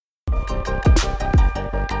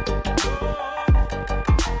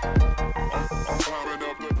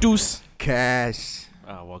Deuce. Cash.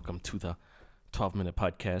 Welcome to the 12-minute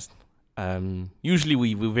podcast. Usually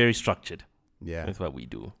we're very structured. Yeah. That's what we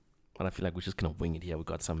do. But I feel like we're just going to wing it here. We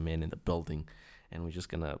got some men in the building and we're just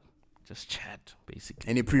going to just chat, basically.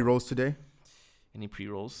 Any pre-rolls today? Any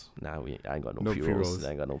pre-rolls? Nah, I ain't got No pre-rolls. I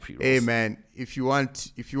ain't got no pre-rolls. Hey man, if you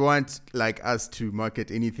want like us to market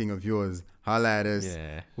anything of yours, holla at us.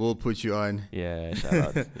 Yeah. We'll put you on. Yeah, shout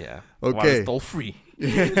out. Yeah. Okay. While it's all free.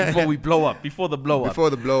 Before we blow up. Before the blow up. Before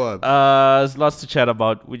the blow up. There's lots to chat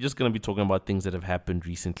about. We're just going to be talking about things that have happened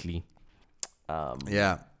recently.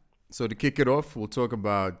 Yeah. So to kick it off, we'll talk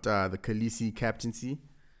about the Khaleesi captaincy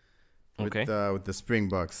with the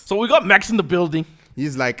Springboks. So we got Max in the building.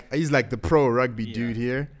 He's like the pro rugby dude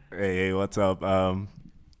here. Hey, what's up?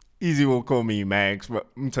 Easy will call me Max,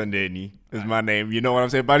 but Mtandeni is my name. You know what I'm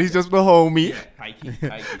saying? But he's just the homie. Yeah, hikey.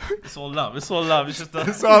 It's all love. It's all love. It's just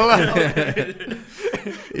It's all love.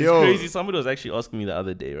 It's Yo. crazy. Somebody was actually asking me the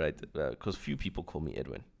other day, right? Because few people call me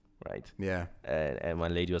Edwin, right? Yeah. And my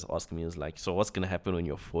lady was asking me, was like, so what's gonna happen when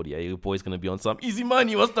you're 40? Are your boys gonna be on some easy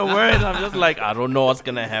money? What's the word? I'm just like, I don't know what's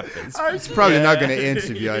gonna happen. It's probably not gonna end,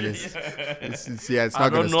 to be honest. It's not I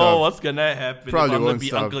gonna don't know stop. what's gonna happen. Probably if I'm gonna won't be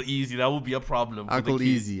stop. Uncle Easy. That would be a problem. for the Uncle kids.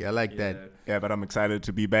 Easy, I like that. Yeah, but I'm excited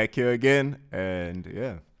to be back here again. And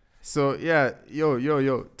yeah. So yeah,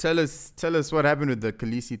 yo, tell us what happened with the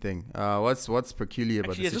Khaleesi thing. What's peculiar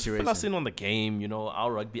about Actually, the just situation? fill us in on the game. You know,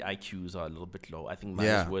 our rugby IQs are a little bit low. I think mine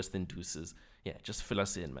Yeah. is worse than Deuce's. Yeah, just fill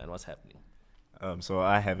us in, man. What's happening? So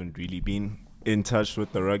I haven't really been in touch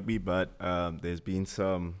with the rugby, but there's been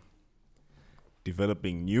some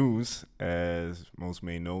developing news. As most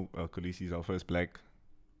may know, Khaleesi is our first black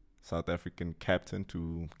South African captain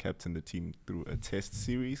to captain the team through a test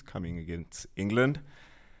series coming against England.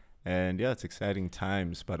 And yeah, it's exciting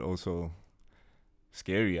times, but also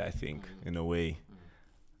scary, I think, in a way.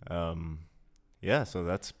 Yeah, so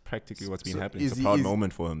that's practically what's been So happening. It's is a he- proud is-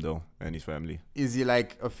 moment for him, though, and his family. Is he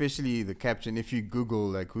like officially the captain? If you Google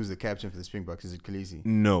like who's the captain for the Springboks, is it Khaleesi?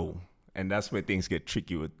 No, and that's where things get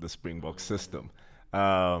tricky with the Springbok system.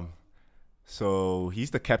 So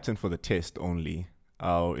he's the captain for the test only.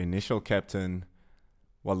 Our initial captain,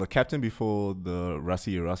 well, the captain before the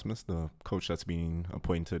Rassie Erasmus, the coach that's been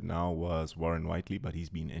appointed now, was Warren Whiteley, but he's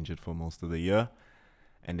been injured for most of the year.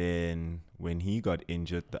 And then when he got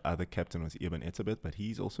injured, the other captain was Eben Etzebeth, but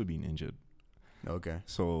he's also been injured. Okay.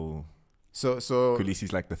 So So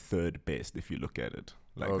Khaleesi's like the third best if you look at it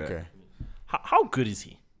like okay. that. How good is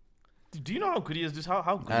he? Do you know how good he is? Just how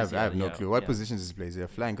good I is he? have no Yeah, clue. What yeah. positions does he play? Is he a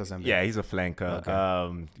flank or something? Yeah, he's a flanker. Okay.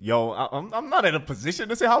 I'm not in a position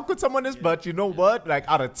to say how good someone is, but you know what? Like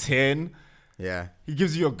out of 10, Yeah. he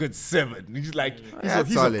gives you a good 7. He's like That's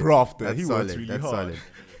he's solid. a grafter. That's he solid. works really That's hard. solid.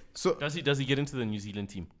 So Does he get into the New Zealand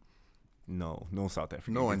team? No South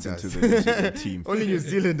African. No one gets does. into the New Zealand team. only New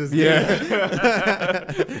Zealanders.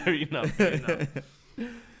 Fair enough.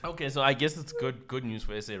 Okay, so I guess it's good news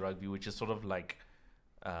for SA Rugby, which is sort of like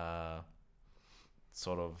the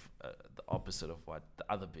opposite of what the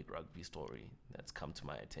other big rugby story that's come to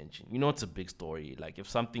my attention. You know, it's a big story. Like if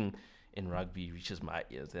something in rugby reaches my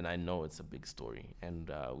ears, then I know it's a big story.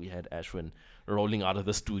 And we had Ashwin rolling out of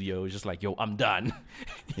the studio, just like, "Yo, I'm done."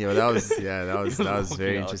 Yo, that was very Walking out.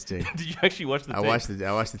 interesting. Did you actually watch the I tape? watched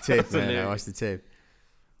the tape, That's man. I hilarious. watched the tape.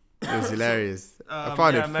 It was hilarious. I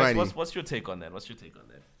found it Max, funny. What's your take on that?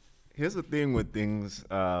 Here's the thing with things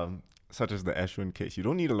such as the Ashwin case. You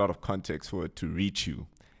don't need a lot of context for it to reach you,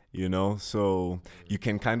 you know? So you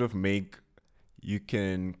can kind of make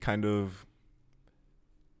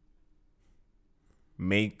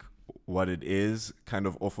what it is kind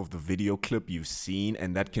of off of the video clip you've seen,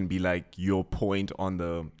 and that can be like your point on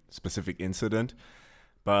the specific incident.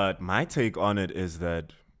 But my take on it is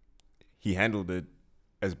that he handled it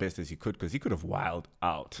as best as he could, because he could have wilded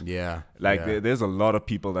out. Yeah. Like yeah. there's a lot of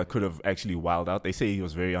people that could have actually wilded out. They say he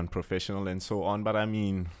was very unprofessional and so on, but I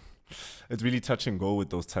mean, it's really touch and go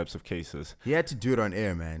with those types of cases. He had to do it on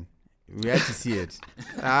air, man. We had to see it.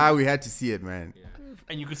 We had to see it, man.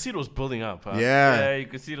 And you could see it was building up. Huh? Yeah. You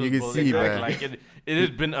could see it was You could building see, up. man. Like it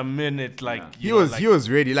had been a minute. Like He was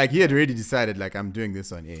ready. Like he had already decided. Like I'm doing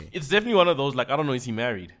this on air. It's definitely one of those. Like I don't know. Is he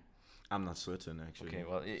married? I'm not certain, actually. Okay,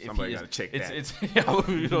 well, if Somebody he is, gotta check it's, that. It's yeah,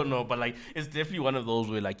 we don't know, but like it's definitely one of those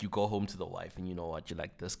where like you go home to the wife and you know what, you're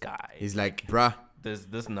like, this guy, He's like, bruh.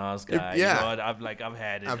 this Nas guy. yeah. You know what, I've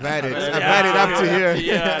had it. I've had it. Yeah, I've had it up to here.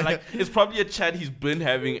 Yeah, like it's probably a chat he's been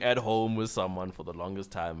having at home with someone for the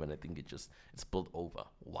longest time, and I think it's spilled over.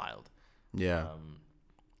 Wild. Yeah.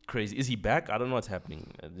 Crazy. Is he back? I don't know what's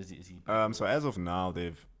happening. Is he So as of now,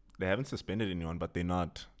 they haven't suspended anyone, but they're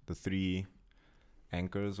not the 3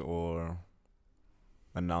 anchors or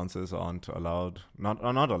announcers aren't allowed, not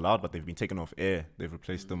allowed, but they've been taken off air. They've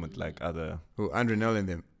replaced them with like other. Who, Andre Nel and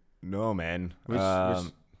them? No, man.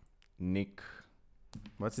 Which Nick.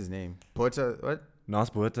 What's his name? Porter. What? Nas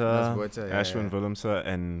Botha, Ashwin Willemse,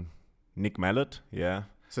 and Nick Mallet. Yeah.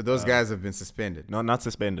 So those guys have been suspended. No, not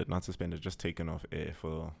suspended. Just taken off air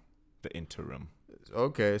for the interim.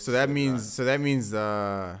 Okay, so that means.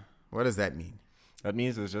 What does that mean? That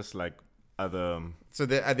means it's just like other. So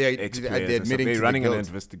they admitting they're to running the an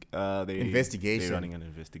guilt? investigation. They're running an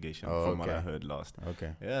investigation from what okay. I heard last.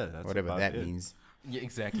 Okay. Yeah, that's whatever that means. Yeah,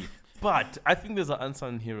 exactly. But I think there's an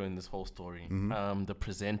unsung hero in this whole story. The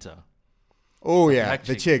presenter. Oh yeah,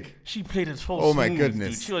 the chick. She played it so Oh smooth, my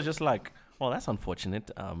goodness. dude. She was just like, well, that's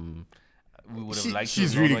unfortunate. We would have liked.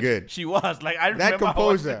 She's really good. She was like, I remember That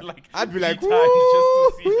composer. Like, I'd be like, just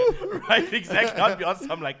to see her. Right, exactly. I'd be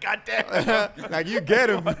honest. I'm like, God damn. Like you get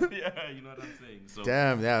him. Yeah, you know what I'm saying. So,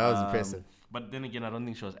 damn, yeah, that was impressive. But then again, I don't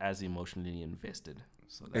think she was as emotionally invested.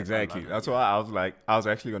 So Exactly. That's why I was like, I was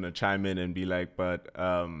actually gonna chime in and be like, but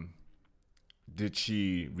did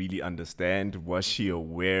she really understand? Was she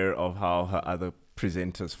aware of how her other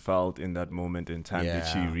presenters felt in that moment in time? Yeah. Did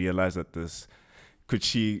she realize that this?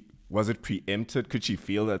 Was it preempted? Could she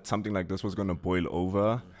feel that something like this was going to boil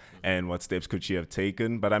over? And what steps could she have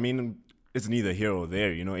taken? But I mean, it's neither here or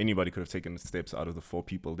there. You know, anybody could have taken steps out of the 4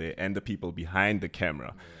 people there and the people behind the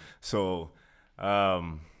camera. Yeah. So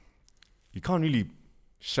you can't really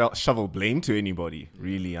shovel blame to anybody,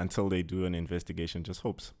 really, until they do an investigation. Just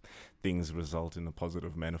hopes things result in a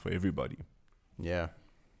positive manner for everybody. Yeah.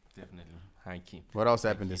 Definitely. High key. What else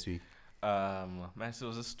happened this week? Max, there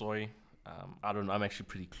was a story. I don't know. I'm actually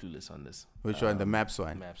pretty clueless on this. Which one? The Maps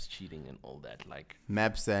one? Maps cheating and all that. Like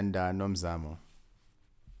Maps and Nomzamo.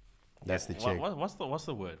 That's the chick. What's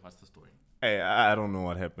the word? What's the story? Hey, I don't know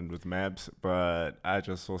what happened with Maps, but I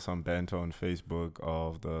just saw some banter on Facebook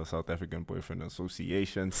of the South African Boyfriend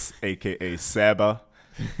Association, aka SABA,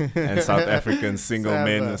 and South African Single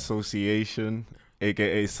Men Association,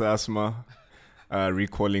 aka SASMA,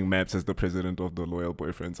 recalling Maps as the president of the Loyal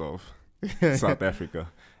Boyfriends of South Africa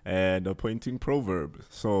and appointing Proverb.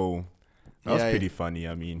 So that was pretty funny.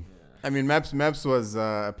 I mean, Maps was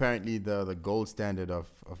apparently the gold standard of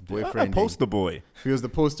boyfriending. Poster boy. He was the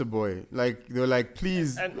poster boy. Like they were like,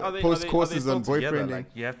 please post courses on boyfriending. Like,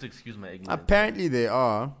 you have to excuse my ignorance. Apparently they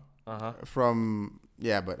are. From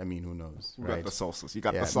but I mean, who knows? You right? got the sauces. You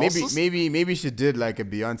got the sauces. Maybe she did like a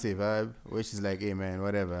Beyonce vibe, where she's like, "Hey man,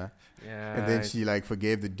 whatever." Yeah. And then she like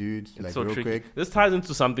forgave the dude like so real tricky. Quick. This ties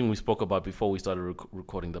into something we spoke about before we started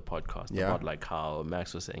recording the podcast about like how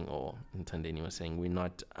Max was saying, or Nthandeni was saying, we're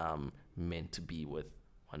not meant to be with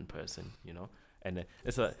one person, you know. And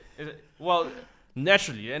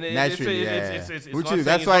naturally, and that's why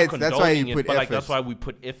you put effort. Like that's why we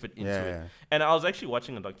put effort into it. And I was actually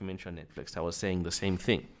watching a documentary on Netflix that was saying the same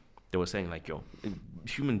thing. They were saying like,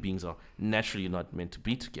 human beings are naturally not meant to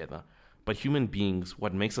be together. But human beings,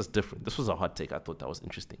 what makes us different, this was a hot take, I thought that was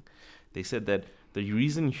interesting. They said that the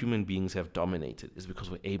reason human beings have dominated is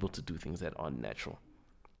because we're able to do things that aren't natural.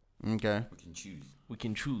 Okay. We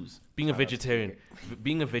can choose. Being a vegetarian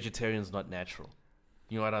is not natural.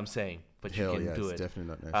 You know what I'm saying? But you can do it. It's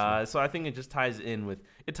definitely not natural. So I think it just ties in with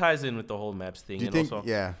the whole Maps thing. Do you think,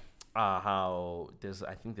 how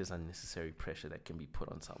I think there's unnecessary pressure that can be put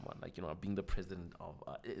on someone, like, you know, being the president of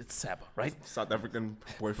it's SABA, right? South African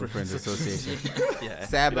Boyfriends Association. Yeah,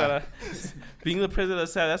 SABA. Being the president of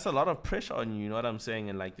SABA, that's a lot of pressure on you. You know what I'm saying?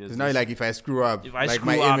 And like, it's not like if I screw up, like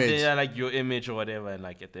my image, like your image or whatever. And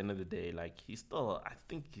like at the end of the day, like I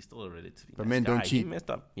think he's still a relatively. But nice men guy. don't cheat. He messed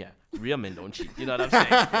up. Yeah, real men don't cheat. You know what I'm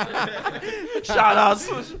saying? Shout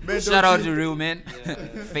out to real men,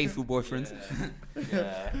 faithful boyfriends.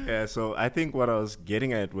 Yeah, so I think what I was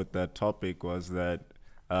getting at with that topic was that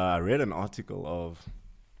I read an article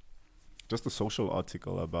just a social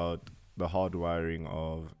article about the hardwiring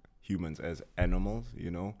of humans as animals,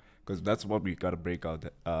 you know, because that's what we got to break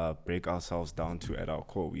ourselves down to at our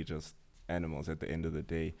core. We're just animals at the end of the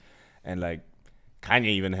day. And like Kanye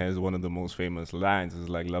even has one of the most famous lines is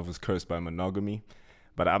like, love is cursed by monogamy.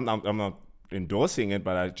 But I'm not endorsing it,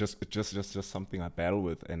 but it's just something I battle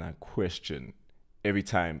with and I question every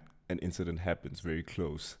time an incident happens very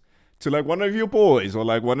close to like one of your boys or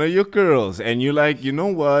like one of your girls, and you're like, you know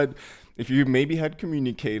what, if you maybe had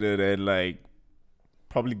communicated and like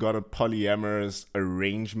probably got a polyamorous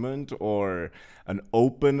arrangement or an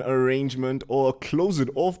open arrangement or close it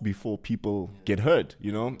off before people get hurt,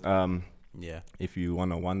 you know, if you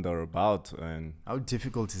want to wonder about. And how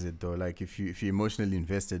difficult is it though, like if you're emotionally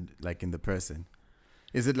invested like in the person?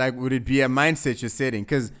 Is it like, would it be a mindset you're setting?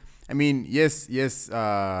 Because I mean, yes,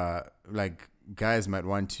 like guys might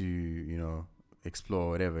want to, explore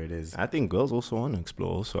whatever it is. I think girls also want to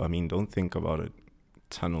explore. Also, I mean, don't think about it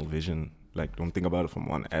tunnel vision. Like, don't think about it from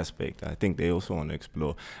one aspect. I think they also want to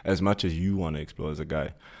explore as much as you want to explore as a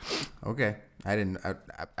guy. Okay, I can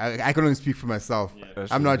only speak for myself. Yeah.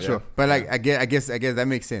 I'm not sure, but like I guess that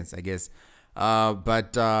makes sense. I guess,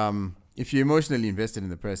 but if you're emotionally invested in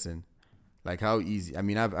the person, like how easy? I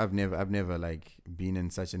mean, I've never like been in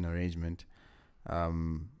such an arrangement.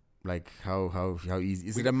 Like how easy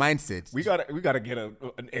is it? A mindset. We gotta get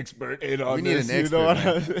an expert in on We need this. an expert,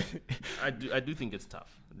 You know? I do think it's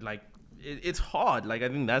tough. Like it's hard. Like I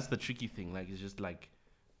think that's the tricky thing. Like it's just like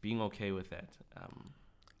being okay with that.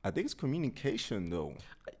 I think it's communication though.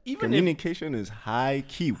 Even Communication is high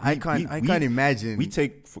key. I can't imagine. We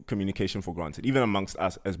take communication for granted, even amongst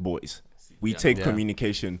us as boys. We take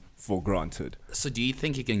communication for granted. So do you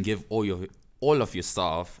think you can give all of your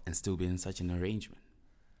stuff and still be in such an arrangement?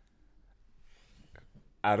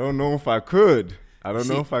 I don't know if I could.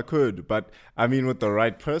 But I mean, with the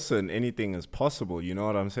right person, anything is possible. You know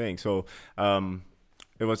what I'm saying? So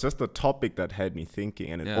it was just a topic that had me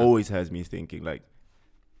thinking, and it always has me thinking, like,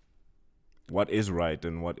 what is right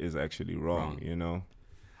and what is actually wrong, you know?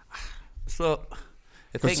 So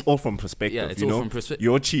it's all from perspective. Yeah, it's you all know? from perspective.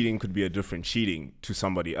 Your cheating could be a different cheating to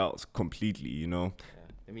somebody else completely, you know?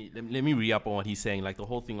 let me re-up on what he's saying. Like the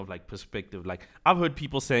whole thing of like perspective. Like I've heard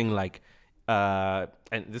people saying like, and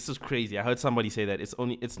this is crazy. I heard somebody say that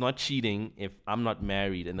it's not cheating if I'm not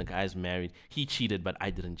married and the guy's married. He cheated, but I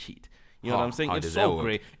didn't cheat. You know what I'm saying? It's so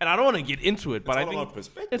great. And I don't want to get into it, but I think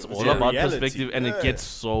it's all about perspective, and it gets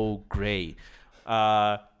so gray.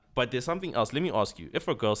 But there's something else. Let me ask you. If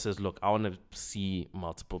a girl says, look, I want to see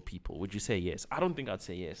multiple people, would you say yes? I don't think I'd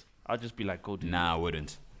say yes. I'd just be like, go do it. Nah, I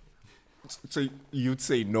wouldn't. So you'd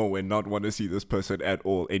say no and not want to see this person at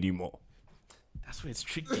all anymore? That's where it's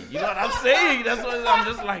tricky. You know what I'm saying? That's what I'm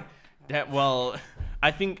just like, that. Well,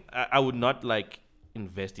 I think I would not like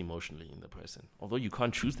invest emotionally in the person, although you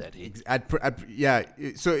can't choose that. Yeah.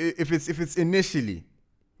 So if it's initially,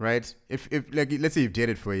 right? If like let's say you've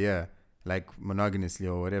dated for a year, like monogamously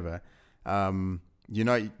or whatever, then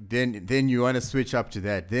you want to switch up to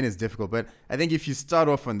that. Then it's difficult. But I think if you start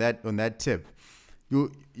off on that tip,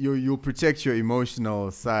 you'll protect your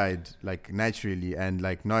emotional side like naturally and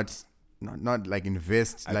like not like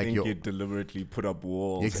invest. I like think you deliberately put up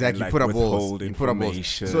walls. Exactly, and, put up walls. You put up walls.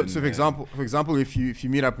 So for example, if you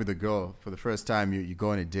meet up with a girl for the first time, you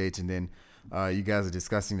go on a date and then you guys are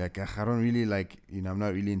discussing like, I don't really like, I'm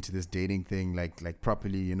not really into this dating thing like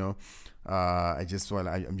properly, I'm just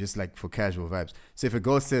like for casual vibes. So if a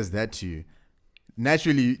girl says that to you,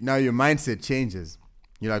 naturally now your mindset changes.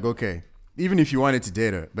 You're like, okay, even if you wanted to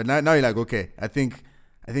date her, but now you're like, okay, I think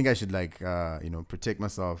I should like protect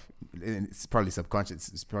myself. It's probably subconscious.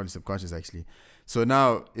 It's probably subconscious actually. So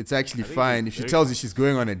now it's actually fine if she tells you she's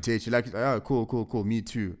going on a date. You're like, oh, cool, me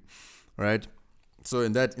too, right? So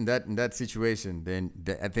in that situation, then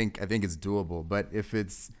I think it's doable. But if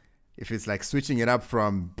it's like switching it up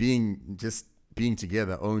from being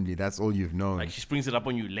together only, that's all you've known. Like she springs it up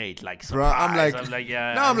on you late, like bro. I'm like,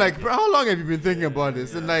 yeah. No, I'm like, bro, how long have you been thinking about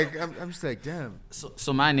this? And like, I'm just like, damn.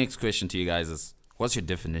 So my next question to you guys is, what's your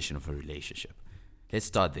definition of a relationship? Let's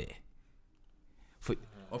start there.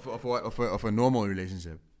 Of a normal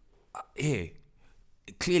relationship.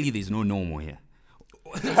 Clearly there's no normal here.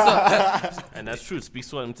 And that's true. It speaks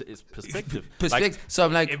to its perspective. Like, so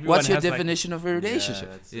I'm like, what's your definition of a relationship?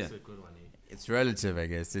 That's a good one. It's relative, I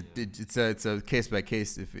guess. It's a case by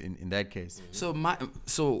case. If in that case.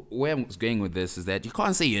 So where I'm going with this is that you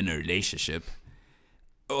can't say you're in a relationship.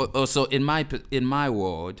 So in my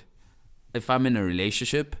world, if I'm in a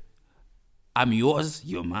relationship, I'm yours,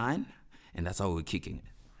 you're mine, and that's how we're kicking it,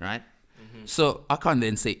 right? Mm-hmm. So I can't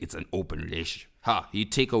then say it's an open relationship. You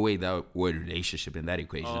take away that word relationship in that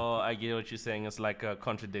equation. Oh, I get what you're saying. It's like a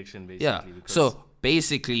contradiction, basically. Yeah. So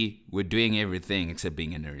basically, we're doing everything except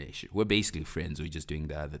being in a relationship. We're basically friends. We're just doing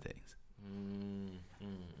the other things.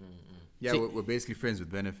 Yeah, we're basically friends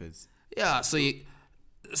with benefits. Yeah.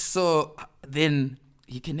 So then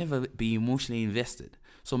you can never be emotionally invested.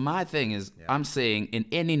 So my thing is, I'm saying in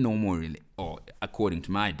any normal or according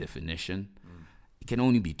to my definition, it can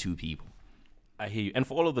only be two people. I hear you. And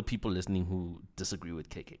for all of the people listening who disagree with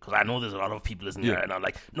KK, because I know there's a lot of people listening and I'm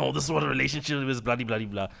like, no, this is what a relationship is, blah, blah, blah,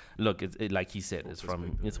 blah. Look, it like he said,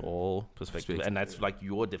 it's all perspective. And that's like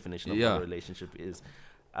your definition of what a relationship is.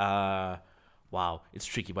 Wow, it's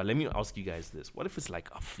tricky. But let me ask you guys this. What if it's like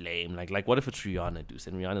a flame? Like what if it's Rihanna, dude?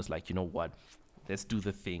 And Rihanna's like, you know what? Let's do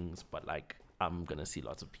the things, but like, I'm going to see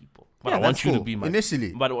lots of people. But I want you to be my...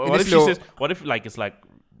 Initially. But what if she says, what if like it's like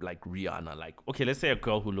like Rihanna. Like, okay, let's say a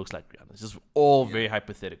girl who looks like Rihanna. It's just all very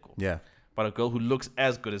hypothetical. Yeah. But a girl who looks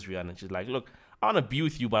as good as Rihanna, she's like, look, I want to be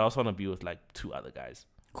with you, but I also want to be with like 2 other guys.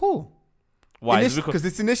 Cool. Why? Because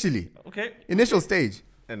it's initially. Okay. Initial stage.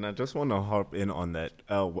 And I just want to harp in on that.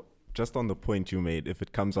 Just on the point you made, if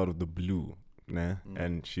it comes out of the blue, nah,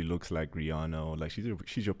 and she looks like Rihanna, or like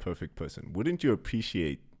she's your perfect person, wouldn't you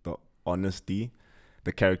appreciate the honesty,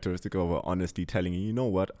 the characteristic of her honesty, telling you, you know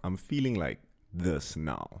what, I'm feeling like this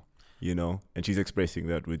now, you know, and she's expressing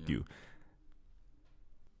that with you.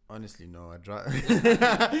 Honestly, no.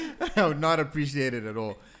 I would not appreciate it at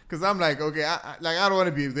all. Because I'm like, okay, I don't want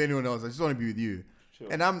to be with anyone else. I just want to be with you. Sure.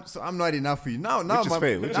 And I'm not enough for you. Now which is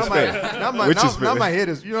fair. Now my head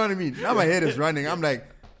is, you know what I mean? Now my head is running. I'm like,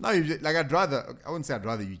 now I wouldn't say I'd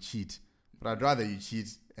rather you cheat, but I'd rather you cheat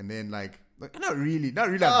and then like not really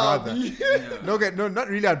I'd rather. No, not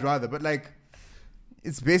really I'd rather, but like,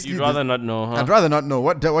 it's basically. You'd rather not know, huh? I'd rather not know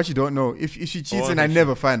what you don't know. If she cheats and I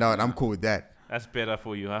never find out, I'm cool with that. That's better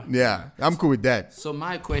for you, huh? Yeah, I'm cool with that. So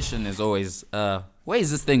my question is always, where is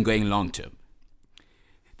this thing going long term?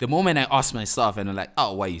 The moment I ask myself and I'm like,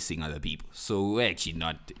 oh, why are you seeing other people? So we're actually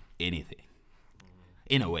not anything.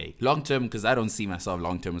 In a way. Long term, because I don't see myself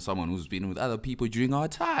long term as someone who's been with other people during our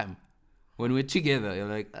time. When we're together, you're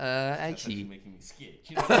like, actually. That's making me scared.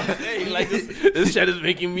 You know what I'm saying? Like, this chat is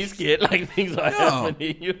making me scared. Like, things are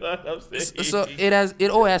happening. You know what I'm saying? So it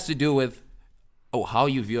all has to do with how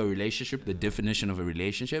you view a relationship, the definition of a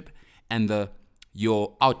relationship, and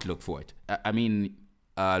your outlook for it. I mean,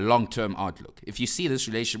 long-term outlook. If you see this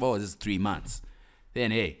relationship, this is 3 months,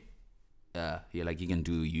 then hey, you're like, you can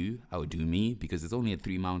do you, I will do me, because it's only a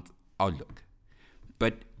 3-month outlook.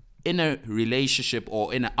 But in a relationship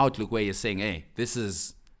or in an outlook where you're saying, hey, this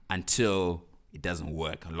is until it doesn't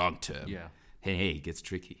work long-term, hey, it gets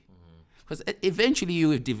tricky. Because eventually you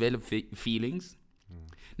will develop feelings.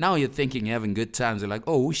 Now you're thinking, you're having good times. You're like,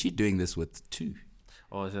 oh, who's she doing this with too?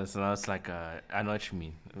 Oh, so now it's like, I know what you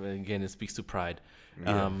mean. Again, it speaks to pride.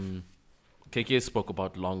 Yeah. KK spoke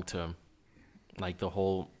about long term, like the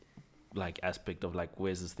whole like aspect of like,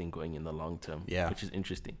 where's this thing going in the long term? Yeah. Which is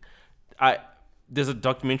interesting. There's a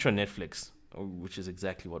documentary on Netflix, which is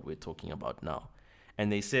exactly what we're talking about now.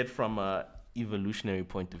 And they said from a evolutionary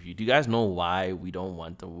point of view, do you guys know why we don't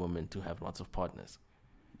want a woman to have lots of partners?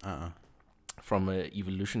 From an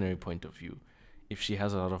evolutionary point of view, if she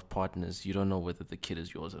has a lot of partners, you don't know whether the kid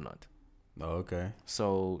is yours or not. Oh, okay.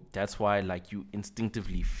 So that's why, like, you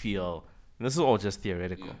instinctively feel, and this is all just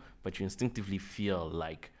theoretical, but you instinctively feel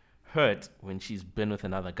like hurt when she's been with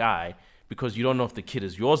another guy because you don't know if the kid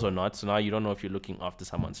is yours or not. So now you don't know if you're looking after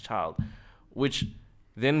someone's child, which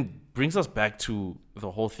then brings us back to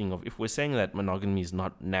the whole thing of, if we're saying that monogamy is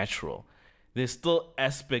not natural, there's still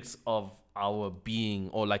aspects of our being,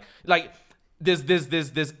 or like there's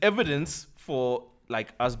evidence for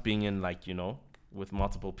like us being in, like, you know, with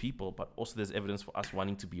multiple people, but also there's evidence for us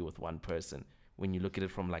wanting to be with one person when you look at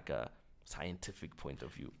it from like a scientific point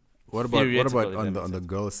of view. What about on the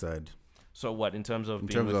girl side? So what, in terms of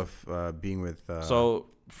being with so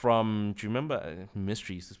from, do you remember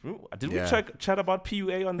Mysteries? Did we chat about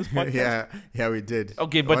PUA on this podcast? yeah, we did.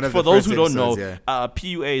 Okay, but for those who don't know,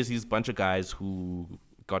 PUA is these bunch of guys who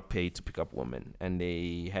got paid to pick up women, and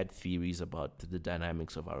they had theories about the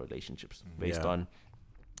dynamics of our relationships based on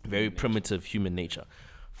very primitive human nature.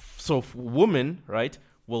 So women, right,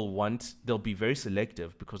 they'll be very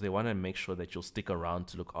selective because they want to make sure that you'll stick around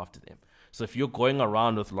to look after them. So if you're going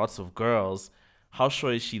around with lots of girls, how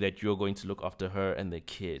sure is she that you're going to look after her and the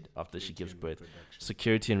kid after she gives birth?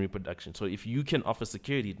 Security and reproduction. So if you can offer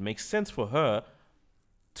security, it makes sense for her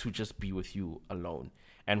to just be with you alone.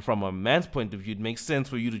 And from a man's point of view, it makes sense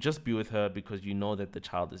for you to just be with her because you know that the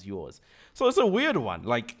child is yours. So it's a weird one.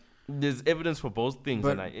 Like, there's evidence for both things.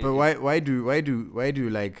 But why do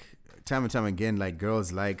like time and time again, like,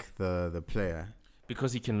 girls like the player?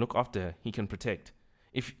 Because he can look after her, he can protect.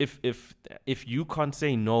 If you can't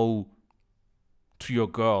say no to your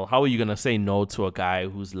girl, how are you gonna say no to a guy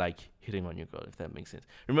who's like hitting on your girl, if that makes sense?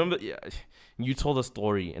 Remember, you told a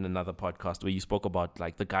story in another podcast where you spoke about,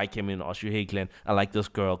 like, the guy came in and asked you, hey Glenn, I like this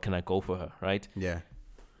girl, can I go for her, right? Yeah.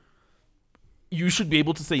 You should be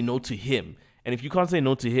able to say no to him. And if you can't say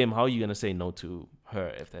no to him, how are you gonna say no to her,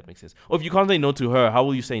 if that makes sense? Or if you can't say no to her, how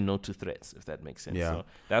will you say no to threats, if that makes sense? Yeah. So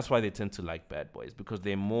that's why they tend to like bad boys, because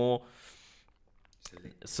they're more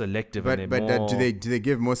selective. But more... do they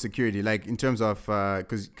give more security, like in terms of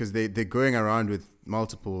because they're going around with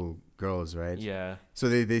multiple girls, right? Yeah. So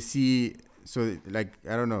they see, so like,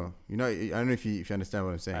 I don't know, I don't know if you understand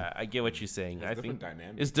what I'm saying. I get what you're saying. I think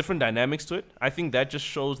dynamics. it's different dynamics to it. I think that just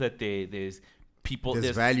shows that there's people.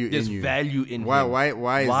 There's value there's in you. value in Why? him.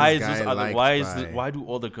 Why is this guy liked by- why do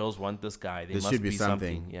all the girls want this guy? There There must should be be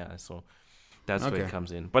something. something. Yeah, so that's where Okay. it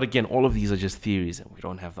comes in. But again, all of these are just theories, and we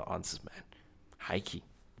don't have the answers, man. High key,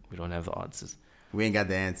 we don't have the answers. We ain't got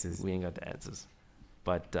the answers. We ain't got the answers.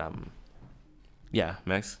 But yeah,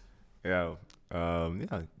 Max. Yeah,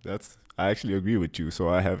 that's. I actually agree with you. So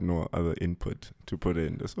I have no other input to put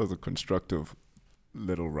in. This was a constructive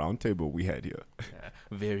little roundtable we had here. Yeah,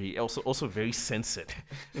 very also very censored.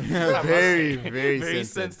 very, very sensitive.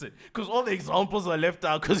 censored. Because all the examples are left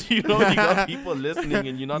out. Because you got people listening,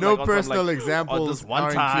 and you're not No like on some, personal like, examples this one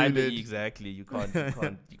are time. included. Exactly. You can't be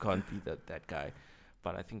that guy.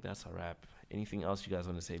 But I think that's a wrap. Anything else you guys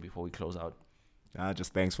want to say before we close out?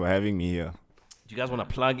 Just thanks for having me here. Do you guys want to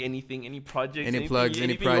plug anything? Any projects? Any anything, plugs, any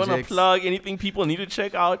anything you want to projects? plug? Anything people need to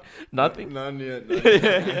check out? Nothing. None yet.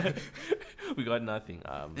 Yeah. We got nothing.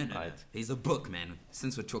 Alright. There's a book, man.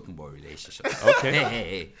 Since we're talking about relationships. Okay.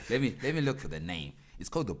 Hey. Let me look for the name. It's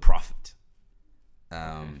called The Prophet.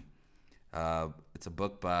 It's a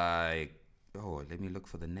book by. Oh, let me look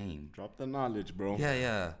for the name. Drop the knowledge, bro.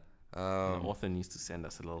 Yeah. The author needs to send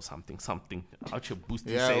us a little something out your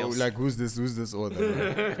boosting Yeah, sales. like who's this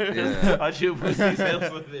author? Yeah. Out your boosting sales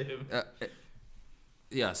for them.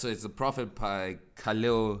 Yeah, so it's The Prophet by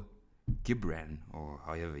Khalil Gibran, or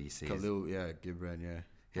however you say it. Khalil, Gibran, yeah.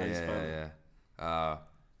 How you spell Yeah.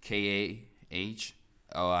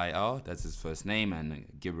 Kahil, that's his first name, and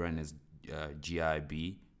Gibran is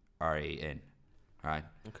Gibran. Right?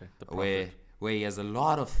 Okay. The where Prophet. he has a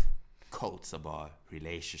lot of quotes about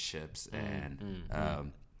relationships and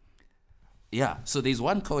yeah. So there's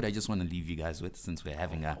one quote I just want to leave you guys with, since we're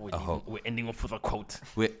having a hope. We're ending off with a quote.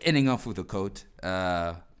 We're ending off with a quote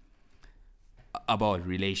about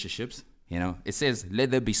relationships. You know, it says,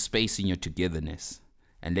 "Let there be space in your togetherness,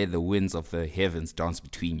 and let the winds of the heavens dance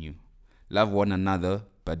between you. Love one another,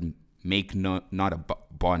 but make not a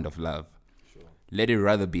bond of love. Sure. Let it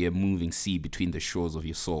rather be a moving sea between the shores of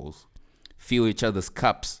your souls. Fill each other's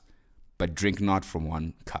cups, but drink not from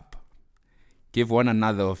one cup. Give one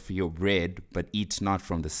another of your bread, but eat not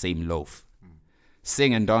from the same loaf.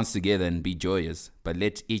 Sing and dance together and be joyous, but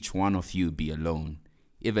let each one of you be alone,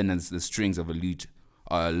 even as the strings of a lute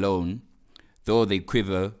are alone, though they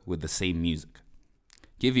quiver with the same music.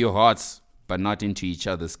 Give your hearts, but not into each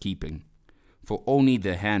other's keeping, for only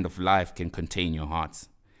the hand of life can contain your hearts,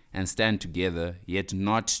 and stand together, yet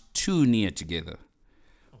not too near together.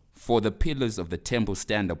 For the pillars of the temple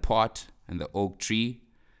stand apart, and the oak tree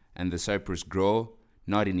and the cypress grow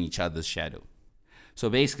not in each other's shadow." So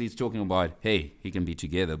basically it's talking about, hey, you can be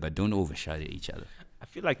together, but don't overshadow each other. I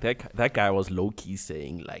feel like that guy was low key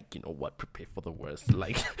saying, like, you know what, prepare for the worst.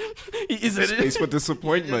 Like, is it Space for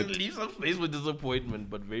disappointment. Leave some space for disappointment,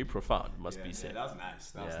 but very profound, must be said. that was nice.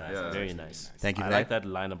 That was Yeah, nice. very nice. Thank you I for like that. that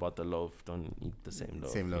line about the loaf. Don't eat the same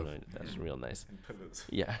loaf. Same you loaf. know, that's real nice. Pillars.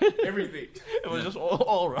 Yeah. Everything. It was just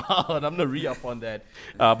all around. I'm gonna re-up on that.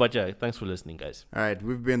 But yeah, thanks for listening, guys. All right,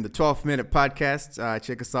 we've been the 12 Minute Podcast.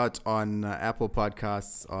 Check us out on Apple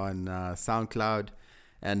Podcasts, on SoundCloud,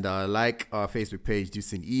 and like our Facebook page,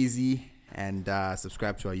 Deuce and Easy, and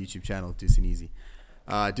subscribe to our YouTube channel, Deuce and Easy.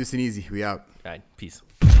 Deuce and Easy, we out. All right, peace.